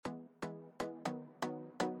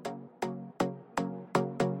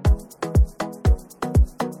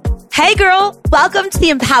Hey girl, welcome to the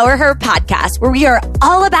Empower Her podcast, where we are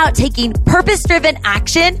all about taking purpose-driven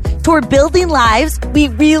action toward building lives we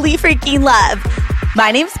really freaking love. My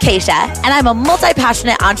name's Keisha, and I'm a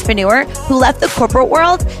multi-passionate entrepreneur who left the corporate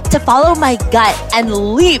world to follow my gut and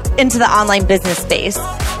leap into the online business space.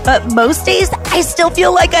 But most days, I still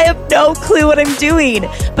feel like I have no clue what I'm doing.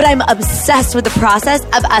 But I'm obsessed with the process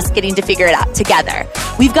of us getting to figure it out together.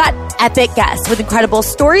 We've got epic guests with incredible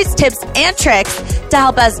stories, tips, and tricks to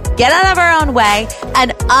help us get out of our own way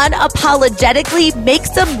and unapologetically make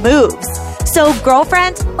some moves. So,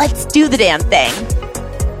 girlfriend, let's do the damn thing.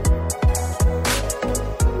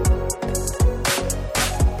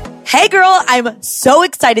 Hey girl, I'm so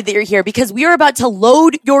excited that you're here because we are about to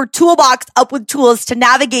load your toolbox up with tools to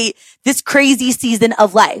navigate this crazy season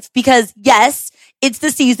of life. Because yes, it's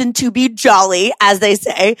the season to be jolly, as they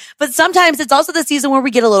say, but sometimes it's also the season where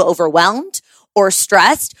we get a little overwhelmed or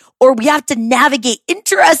stressed, or we have to navigate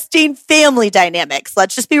interesting family dynamics.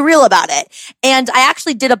 Let's just be real about it. And I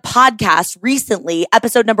actually did a podcast recently,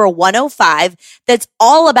 episode number 105, that's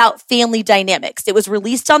all about family dynamics. It was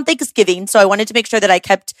released on Thanksgiving, so I wanted to make sure that I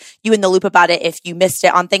kept you in the loop about it if you missed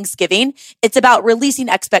it on Thanksgiving. It's about releasing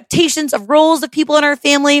expectations of roles of people in our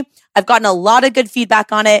family. I've gotten a lot of good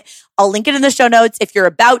feedback on it. I'll link it in the show notes. If you're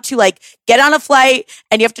about to get on a flight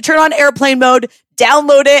and you have to turn on airplane mode,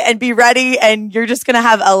 download it and be ready. And you're just going to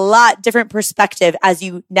have a lot different perspective as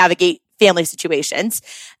you navigate family situations.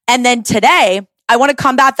 And then today, I want to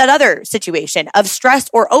combat that other situation of stress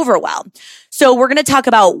or overwhelm. So we're going to talk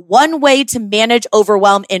about one way to manage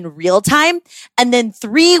overwhelm in real time, and then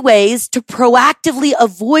 3 ways to proactively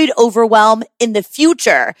avoid overwhelm in the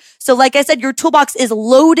future. So like I said, your toolbox is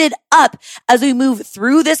loaded up as we move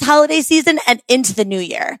through this holiday season and into the new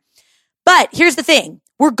year. But here's the thing.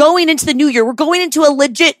 We're going into the new year. We're going into a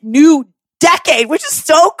legit new decade, which is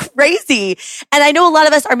so crazy. And I know a lot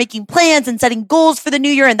of us are making plans and setting goals for the new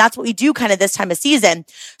year, and that's what we do kind of this time of season.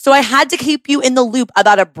 So I had to keep you in the loop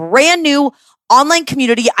about a brand new online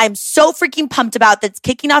community I'm so freaking pumped about that's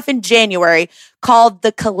kicking off in January called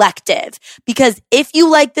The Collective. Because if you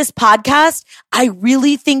like this podcast, I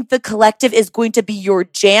really think The Collective is going to be your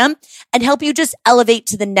jam and help you just elevate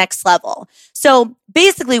to the next level. So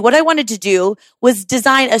basically what I wanted to do was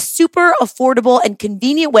design a super affordable and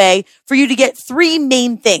convenient way for you to get 3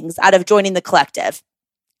 main things out of joining The Collective.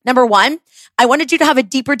 Number 1, I wanted you to have a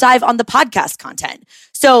deeper dive on the podcast content.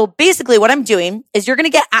 So basically what I'm doing is you're going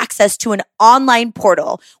to get access to an online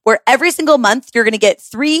portal where every single month you're going to get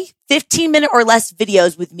 3 15-minute or less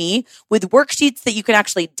videos with me with worksheets that you can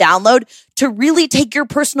actually download to really take your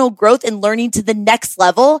personal growth and learning to the next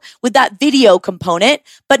level with that video component,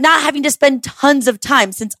 but not having to spend tons of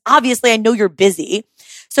time since obviously I know you're busy.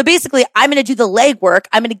 So basically, I'm going to do the legwork.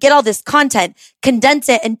 I'm going to get all this content, condense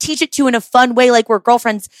it, and teach it to you in a fun way, like we're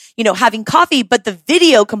girlfriends, having coffee. But the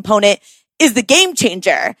video component is the game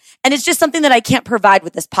changer. And it's just something that I can't provide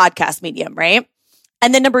with this podcast medium, right?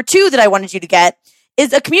 And then number 2 that I wanted you to get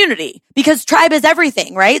is a community, because tribe is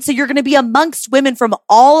everything, right? So you're going to be amongst women from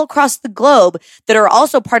all across the globe that are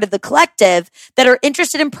also part of The Collective that are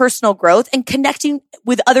interested in personal growth and connecting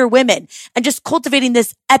with other women and just cultivating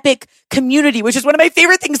this epic community, which is one of my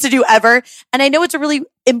favorite things to do ever. And I know it's a really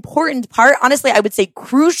important part, honestly, I would say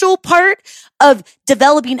crucial part of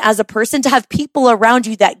developing as a person, to have people around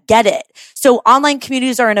you that get it. So online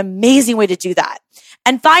communities are an amazing way to do that.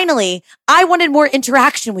 And finally, I wanted more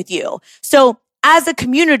interaction with you. So as a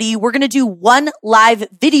community, we're going to do 1 live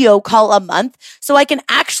video call a month so I can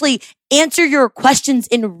actually answer your questions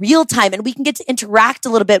in real time and we can get to interact a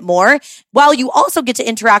little bit more while you also get to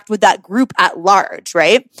interact with that group at large,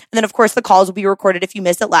 right? And then of course the calls will be recorded if you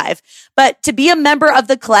miss it live. But to be a member of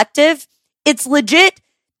The Collective, it's legit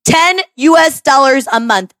 $10 a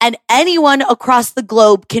month and anyone across the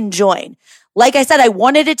globe can join. Like I said, I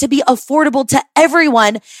wanted it to be affordable to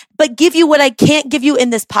everyone, but give you what I can't give you in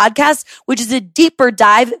this podcast, which is a deeper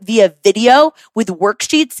dive via video with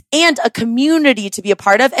worksheets and a community to be a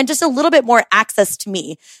part of and just a little bit more access to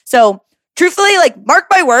me. So truthfully, mark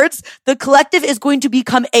my words, The Collective is going to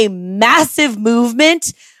become a massive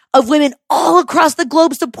movement of women all across the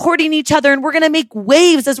globe supporting each other. And we're going to make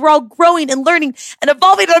waves as we're all growing and learning and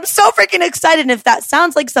evolving. And I'm so freaking excited. And if that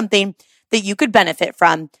sounds like something that you could benefit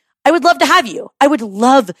from, I would love to have you. I would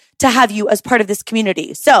love to have you as part of this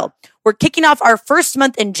community. So we're kicking off our first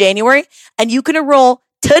month in January, and you can enroll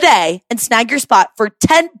today and snag your spot for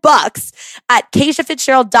 $10 at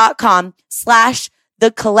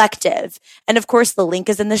KeishaFitzgerald.com/thecollective. And of course, the link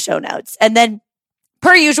is in the show notes. And then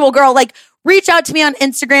per usual, girl, like reach out to me on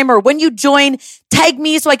Instagram, or when you join, tag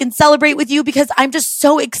me so I can celebrate with you, because I'm just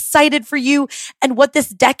so excited for you and what this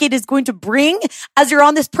decade is going to bring as you're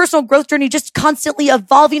on this personal growth journey, just constantly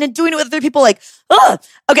evolving and doing it with other people. Like,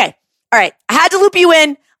 okay. All right. I had to loop you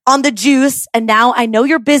in on the juice. And now I know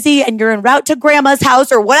you're busy and you're en route to grandma's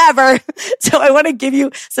house or whatever. So I want to give you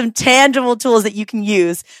some tangible tools that you can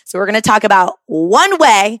use. So we're going to talk about 1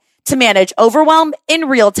 way to manage overwhelm in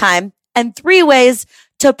real time and 3 ways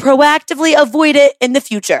to proactively avoid it in the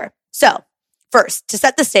future. So first, to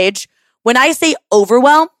set the stage, when I say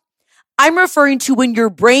overwhelm, I'm referring to when your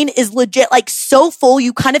brain is legit like so full,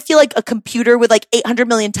 you kind of feel like a computer with like 800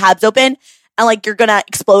 million tabs open and like you're going to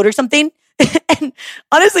explode or something. And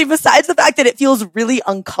honestly, besides the fact that it feels really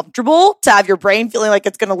uncomfortable to have your brain feeling like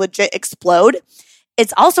it's going to legit explode,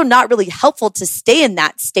 it's also not really helpful to stay in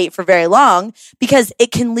that state for very long because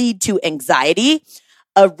it can lead to anxiety,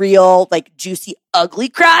 a real like juicy, ugly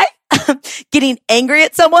cry, getting angry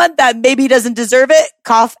at someone that maybe doesn't deserve it.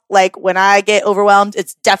 Cough, like when I get overwhelmed,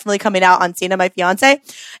 it's definitely coming out on Cena, my fiance.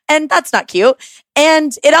 And that's not cute.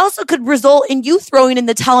 And it also could result in you throwing in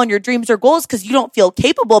the towel on your dreams or goals because you don't feel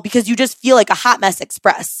capable because you just feel like a hot mess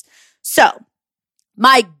express. So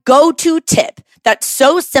my go-to tip that's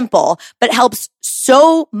so simple but helps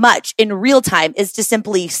so much in real time is to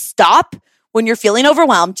simply stop when you're feeling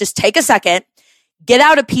overwhelmed. Just take a second, get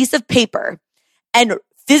out a piece of paper and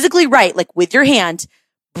physically write, like with your hand,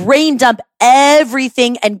 brain dump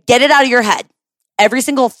everything and get it out of your head. Every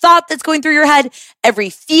single thought that's going through your head,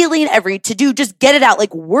 every feeling, every to-do, just get it out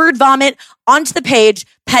like word vomit onto the page,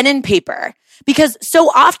 pen and paper. Because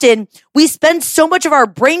so often we spend so much of our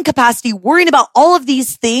brain capacity worrying about all of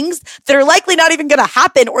these things that are likely not even going to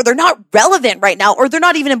happen, or they're not relevant right now, or they're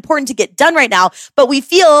not even important to get done right now. But we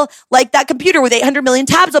feel like that computer with 800 million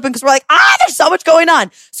tabs open because we're like, there's so much going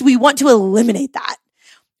on. So we want to eliminate that.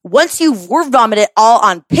 Once you've word vomited all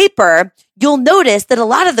on paper, you'll notice that a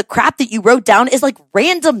lot of the crap that you wrote down is like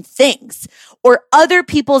random things or other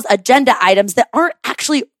people's agenda items that aren't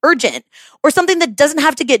actually urgent, or something that doesn't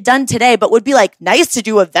have to get done today, but would be like nice to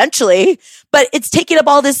do eventually, but it's taking up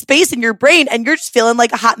all this space in your brain and you're just feeling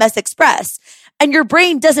like a hot mess express. And your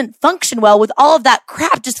brain doesn't function well with all of that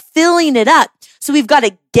crap just filling it up. So we've got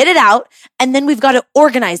to get it out and then we've got to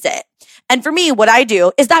organize it. And for me, what I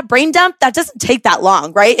do is that brain dump, that doesn't take that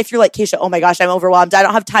long, right? If you're like, Keisha, oh my gosh, I'm overwhelmed, I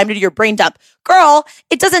don't have time to do your brain dump. Girl,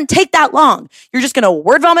 it doesn't take that long. You're just going to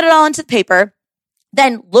word vomit it all into the paper,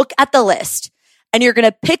 then look at the list, and you're going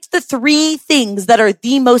to pick the 3 things that are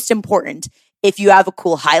the most important. If you have a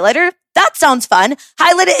cool highlighter, that sounds fun.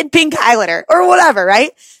 Highlight it in pink highlighter or whatever,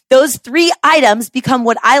 right? Those 3 items become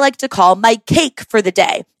what I like to call my cake for the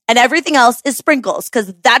day. And everything else is sprinkles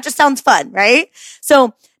because that just sounds fun, right?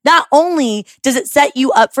 So not only does it set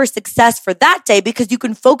you up for success for that day because you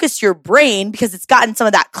can focus your brain because it's gotten some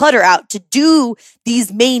of that clutter out to do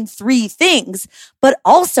these main 3 things, but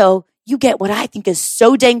also you get what I think is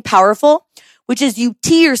so dang powerful, which is you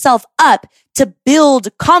tee yourself up to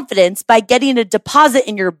build confidence by getting a deposit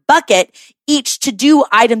in your bucket each to-do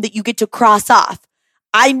item that you get to cross off.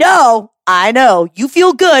 I know. You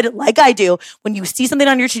feel good like I do when you see something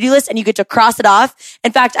on your to-do list and you get to cross it off.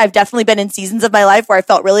 In fact, I've definitely been in seasons of my life where I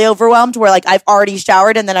felt really overwhelmed, where like I've already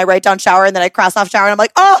showered and then I write down shower and then I cross off shower and I'm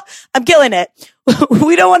like, I'm killing it.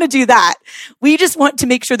 We don't want to do that. We just want to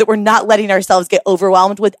make sure that we're not letting ourselves get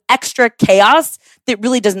overwhelmed with extra chaos that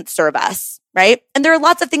really doesn't serve us, right? And there are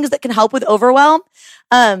lots of things that can help with overwhelm.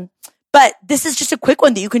 But this is just a quick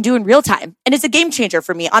one that you can do in real time. And it's a game changer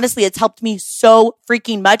for me. Honestly, it's helped me so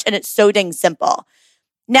freaking much and it's so dang simple.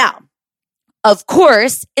 Now, of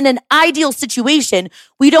course, in an ideal situation,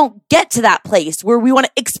 we don't get to that place where we want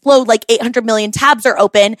to explode like 800 million tabs are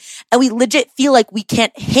open and we legit feel like we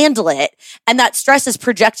can't handle it. And that stress is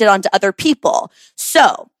projected onto other people.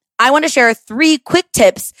 So I want to share 3 quick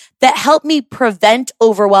tips that help me prevent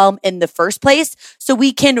overwhelm in the first place so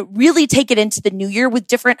we can really take it into the new year with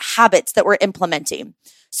different habits that we're implementing.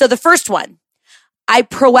 So the first one, I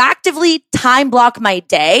proactively time block my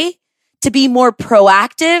day to be more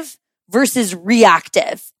proactive versus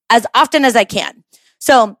reactive as often as I can.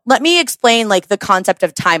 So let me explain like the concept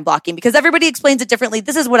of time blocking because everybody explains it differently.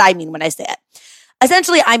 This is what I mean when I say it.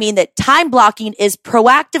 Essentially, I mean that time blocking is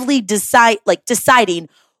proactively deciding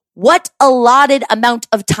what allotted amount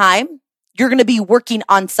of time you're going to be working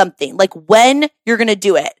on something, like when you're going to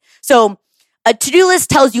do it. So a to-do list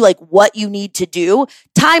tells you like what you need to do.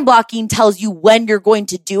 Time blocking tells you when you're going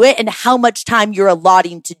to do it and how much time you're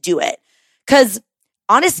allotting to do it. Because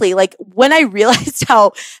honestly, like when I realized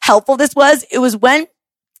how helpful this was, it was when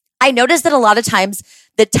I noticed that a lot of times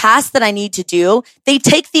the tasks that I need to do, they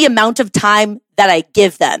take the amount of time that I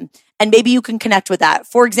give them. And maybe you can connect with that.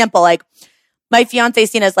 For example, like my fiance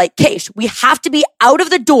Sina is like, Keish, we have to be out of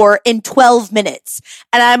the door in 12 minutes.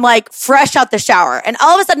 And I'm like fresh out the shower. And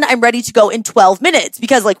all of a sudden I'm ready to go in 12 minutes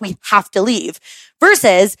because like we have to leave.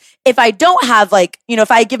 Versus if I don't have like,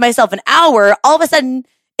 if I give myself an hour, all of a sudden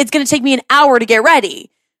it's going to take me an hour to get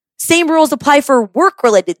ready. Same rules apply for work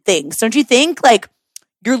related things. Don't you think? Like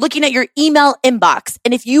you're looking at your email inbox.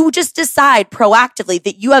 And if you just decide proactively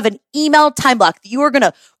that you have an email time block, that you are going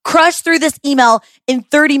to crush through this email in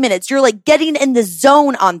 30 minutes, you're like getting in the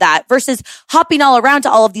zone on that versus hopping all around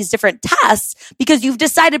to all of these different tasks because you've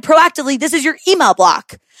decided proactively this is your email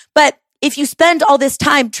block. But if you spend all this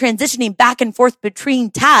time transitioning back and forth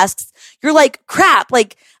between tasks, you're like, crap,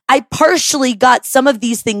 like I partially got some of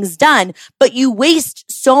these things done, but you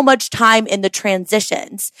waste so much time in the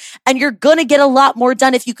transitions. And you're going to get a lot more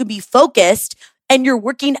done if you can be focused and you're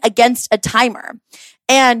working against a timer.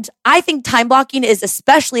 And I think time blocking is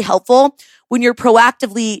especially helpful when you're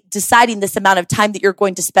proactively deciding this amount of time that you're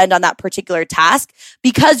going to spend on that particular task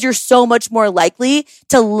because you're so much more likely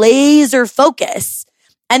to laser focus.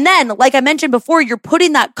 And then, like I mentioned before, you're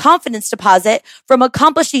putting that confidence deposit from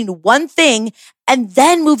accomplishing one thing and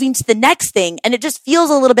then moving to the next thing. And it just feels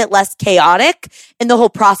a little bit less chaotic in the whole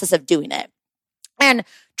process of doing it. And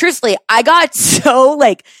truthfully, I got so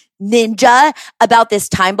like ninja about this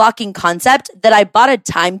time blocking concept that I bought a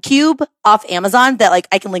time cube off Amazon that like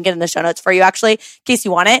I can link it in the show notes for you actually, in case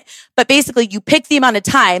you want it. But basically you pick the amount of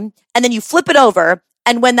time and then you flip it over.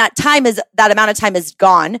 And when that amount of time is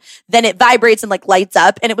gone, then it vibrates and like lights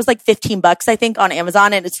up. And it was like $15, I think, on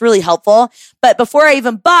Amazon. And it's really helpful. But before I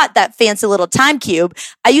even bought that fancy little time cube,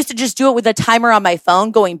 I used to just do it with a timer on my phone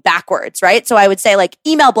going backwards, right? So I would say like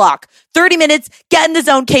email block, 30 minutes, get in the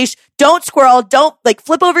zone, Keish, don't squirrel, don't like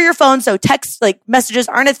flip over your phone. So text like messages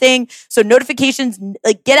aren't a thing. So notifications,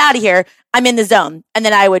 like get out of here. I'm in the zone. And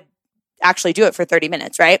then I would actually do it for 30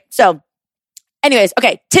 minutes, right? So anyways,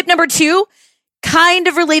 okay. Tip number 2, kind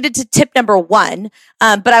of related to tip number 1,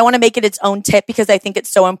 but I want to make it its own tip because I think it's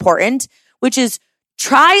so important, which is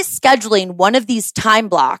try scheduling one of these time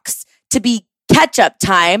blocks to be catch-up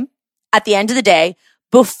time at the end of the day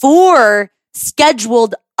before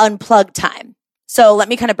scheduled unplugged time. So let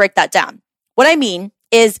me kind of break that down. What I mean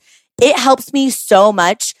is it helps me so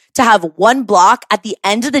much to have one block at the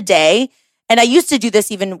end of the day. And I used to do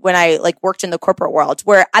this even when I like worked in the corporate world,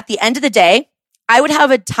 where at the end of the day, I would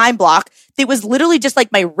have a time block that was literally just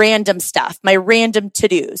like my random stuff, my random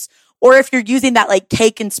to-dos. Or if you're using that like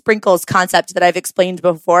cake and sprinkles concept that I've explained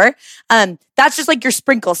before, that's just like your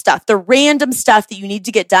sprinkle stuff, the random stuff that you need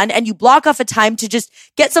to get done. And you block off a time to just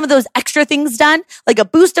get some of those extra things done, like a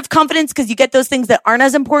boost of confidence because you get those things that aren't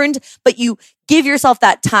as important, but you give yourself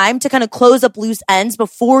that time to kind of close up loose ends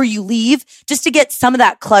before you leave, just to get some of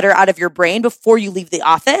that clutter out of your brain before you leave the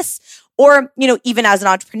office. Or, even as an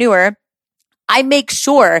entrepreneur, I make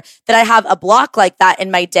sure that I have a block like that in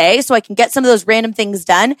my day so I can get some of those random things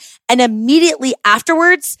done. And immediately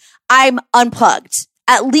afterwards, I'm unplugged,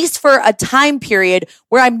 at least for a time period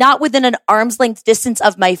where I'm not within an arm's length distance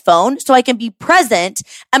of my phone so I can be present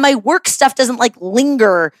and my work stuff doesn't like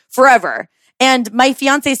linger forever. And my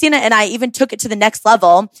fiance Sina and I even took it to the next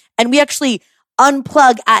level, and we actually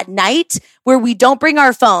unplug at night where we don't bring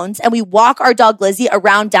our phones and we walk our dog Lizzie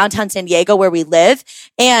around downtown San Diego where we live.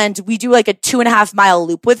 And we do like a 2.5 mile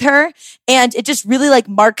loop with her. And it just really like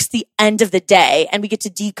marks the end of the day and we get to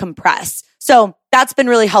decompress. So that's been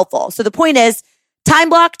really helpful. So the point is, time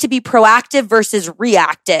block to be proactive versus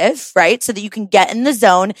reactive, right? So that you can get in the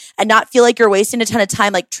zone and not feel like you're wasting a ton of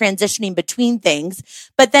time like transitioning between things.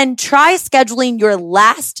 But then try scheduling your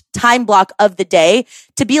last time block of the day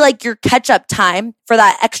to be like your catch-up time for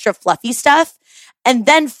that extra fluffy stuff. And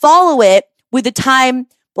then follow it with a time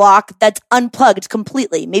block that's unplugged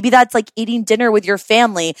completely. Maybe that's like eating dinner with your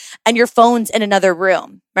family and your phone's in another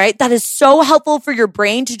room, right? That is so helpful for your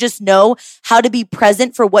brain to just know how to be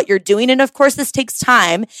present for what you're doing. And of course, this takes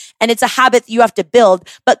time and it's a habit that you have to build,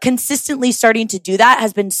 but consistently starting to do that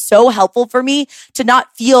has been so helpful for me to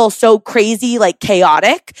not feel so crazy, like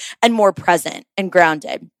chaotic, and more present and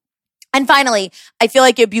grounded. And finally, I feel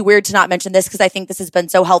like it'd be weird to not mention this because I think this has been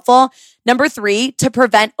so helpful. Number 3, to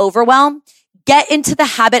prevent overwhelm, get into the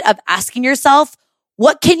habit of asking yourself,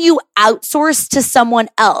 what can you outsource to someone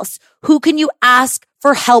else? Who can you ask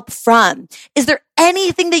for help from? Is there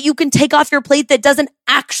anything that you can take off your plate that doesn't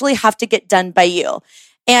actually have to get done by you?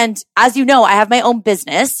 And as you know, I have my own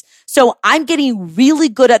business. So I'm getting really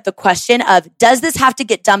good at the question of, does this have to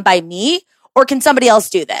get done by me or can somebody else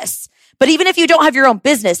do this? But even if you don't have your own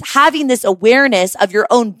business, having this awareness of your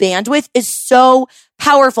own bandwidth is so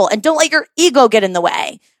powerful. And don't let your ego get in the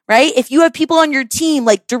way, right? If you have people on your team,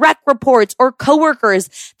 like direct reports or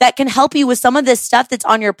coworkers that can help you with some of this stuff that's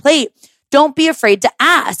on your plate, don't be afraid to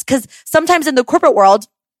ask. Because sometimes in the corporate world,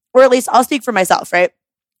 or at least I'll speak for myself, right?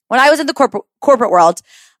 When I was in the corporate world,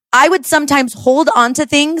 I would sometimes hold on to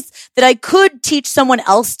things that I could teach someone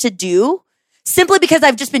else to do simply because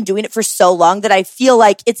I've just been doing it for so long that I feel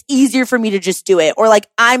like it's easier for me to just do it, or like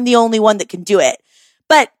I'm the only one that can do it.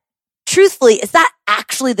 But truthfully, is that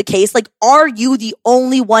actually the case? Like, are you the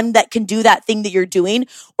only one that can do that thing that you're doing?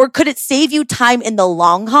 Or could it save you time in the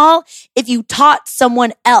long haul if you taught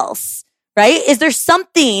someone else, right? Is there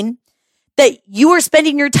something that you are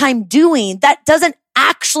spending your time doing that doesn't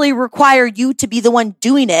actually require you to be the one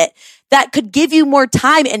doing it, that could give you more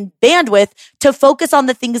time and bandwidth to focus on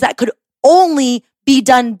the things that could only be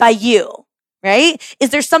done by you, right?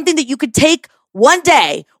 Is there something that you could take one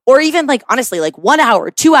day, or even like, honestly, like 1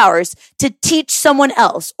 hour, 2 hours to teach someone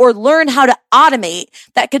else or learn how to automate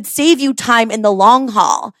that could save you time in the long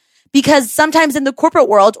haul? Because sometimes in the corporate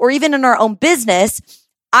world, or even in our own business,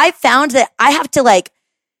 I found that I have to like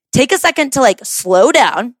take a second to like slow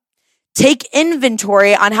down, take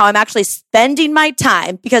inventory on how I'm actually spending my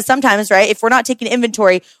time. Because sometimes, right, if we're not taking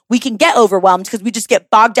inventory, we can get overwhelmed because we just get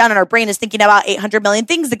bogged down and our brain is thinking about 800 million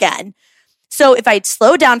things again. So if I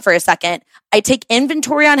slow down for a second, I take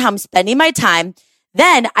inventory on how I'm spending my time,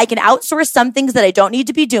 then I can outsource some things that I don't need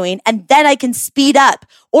to be doing, and then I can speed up,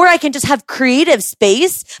 or I can just have creative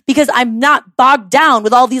space because I'm not bogged down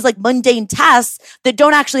with all these like mundane tasks that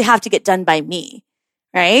don't actually have to get done by me,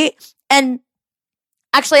 right? And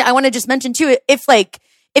actually, I want to just mention too, if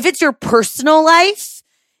it's your personal life,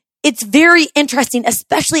 it's very interesting,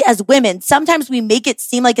 especially as women. Sometimes we make it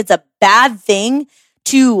seem like it's a bad thing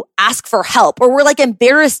to ask for help, or we're like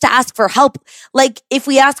embarrassed to ask for help. Like if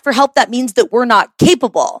we ask for help, that means that we're not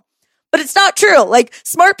capable. But it's not true. Like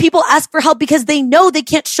smart people ask for help because they know they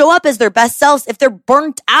can't show up as their best selves if they're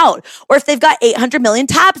burnt out, or if they've got 800 million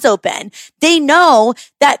tabs open. They know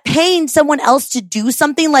that paying someone else to do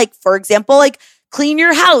something like, for example, like clean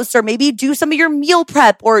your house, or maybe do some of your meal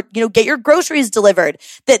prep, or, get your groceries delivered,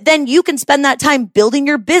 that then you can spend that time building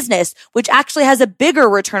your business, which actually has a bigger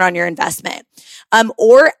return on your investment.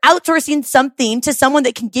 Or outsourcing something to someone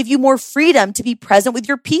that can give you more freedom to be present with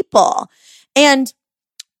your people. And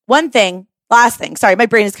last thing, sorry, my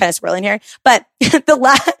brain is kind of swirling here, but the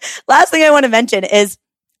last thing I want to mention is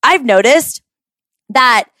I've noticed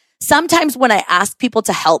that sometimes when I ask people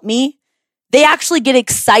to help me, they actually get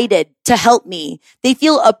excited to help me. They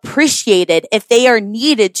feel appreciated if they are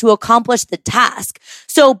needed to accomplish the task.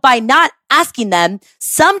 So by not asking them,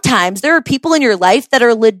 sometimes there are people in your life that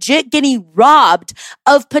are legit getting robbed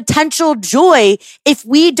of potential joy if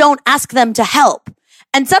we don't ask them to help.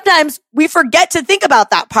 And sometimes we forget to think about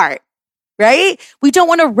that part, right? We don't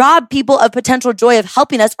want to rob people of potential joy of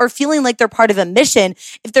helping us or feeling like they're part of a mission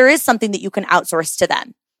if there is something that you can outsource to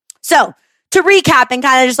them. So, to recap and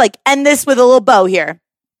kind of just like end this with a little bow here.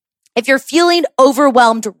 If you're feeling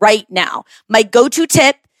overwhelmed right now, my go-to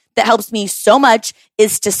tip that helps me so much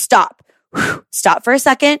is to stop. Stop for a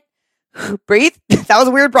second. Breathe. That was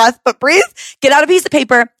a weird breath, but breathe. Get out a piece of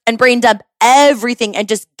paper and brain dump everything and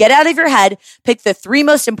just get out of your head. Pick the 3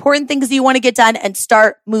 most important things you want to get done and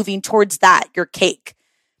start moving towards that, your cake.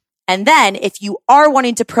 And then if you are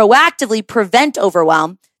wanting to proactively prevent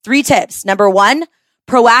overwhelm, 3 tips. Number 1,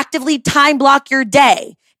 proactively time block your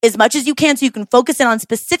day as much as you can so you can focus in on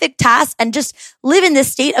specific tasks and just live in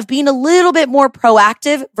this state of being a little bit more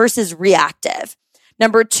proactive versus reactive.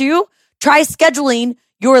 Number 2, try scheduling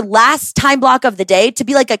your last time block of the day to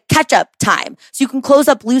be like a catch-up time so you can close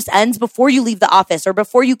up loose ends before you leave the office or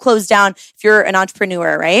before you close down if you're an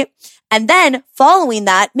entrepreneur, right? And then following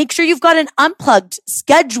that, make sure you've got an unplugged,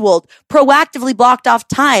 scheduled, proactively blocked off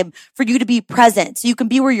time for you to be present so you can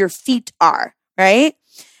be where your feet are, right?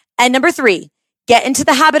 And number 3, get into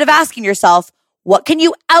the habit of asking yourself, what can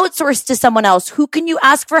you outsource to someone else? Who can you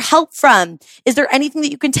ask for help from? Is there anything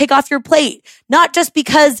that you can take off your plate? Not just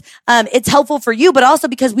because it's helpful for you, but also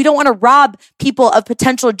because we don't want to rob people of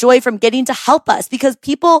potential joy from getting to help us, because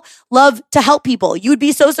people love to help people. You would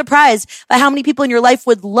be so surprised by how many people in your life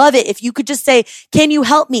would love it if you could just say, can you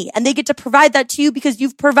help me? And they get to provide that to you because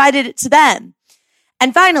you've provided it to them.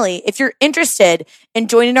 And finally, if you're interested in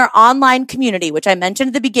joining our online community, which I mentioned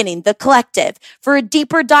at the beginning, The Collective, for a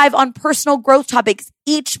deeper dive on personal growth topics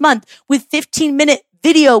each month with 15-minute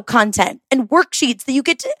video content and worksheets that you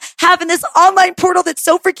get to have in this online portal that's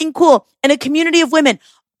so freaking cool, and a community of women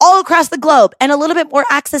all across the globe and a little bit more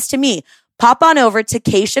access to me, pop on over to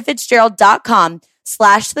KeishaFitzgerald.com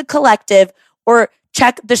The Collective, or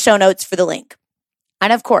check the show notes for the link.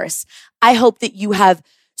 And of course, I hope that you have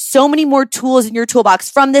so many more tools in your toolbox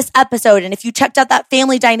from this episode. And if you checked out that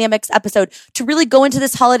family dynamics episode to really go into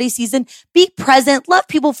this holiday season, be present, love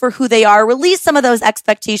people for who they are, release some of those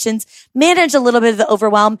expectations, manage a little bit of the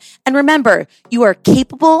overwhelm. And remember, you are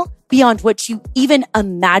capable beyond what you even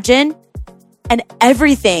imagine, and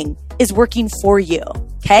everything is working for you.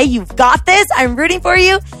 Okay, you've got this. I'm rooting for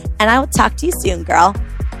you, and I will talk to you soon, girl.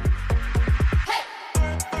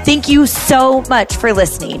 Thank you so much for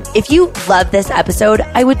listening. If you love this episode,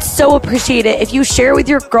 I would so appreciate it if you share with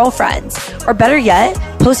your girlfriends, or better yet,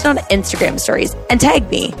 post it on Instagram stories and tag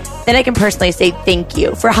me. Then I can personally say thank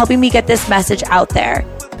you for helping me get this message out there.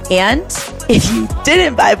 And if you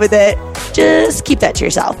didn't vibe with it, just keep that to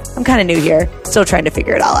yourself. I'm kind of new here, still trying to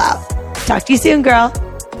figure it all out. Talk to you soon, girl.